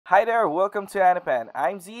Hi there, welcome to Anipan.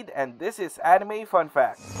 I'm Zed and this is Anime Fun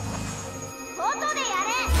Facts.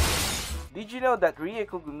 Did you know that Rie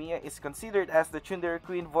Kogumiya is considered as the Tsundere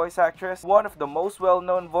Queen voice actress? One of the most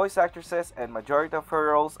well-known voice actresses, and majority of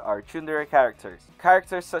her roles are Tsundere characters.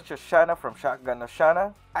 Characters such as Shana from Shakugan no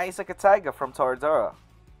Shana, Isaka Taiga from Toradora,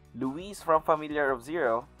 Louise from Familiar of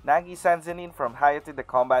Zero, Nagi Sanzanin from Hayate the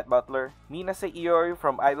Combat Butler, Minase Iori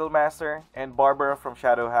from Idolmaster, and Barbara from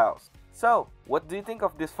Shadow House. So, what do you think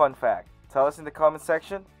of this fun fact? Tell us in the comment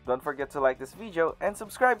section. Don't forget to like this video and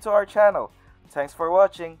subscribe to our channel. Thanks for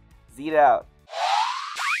watching. Zed out.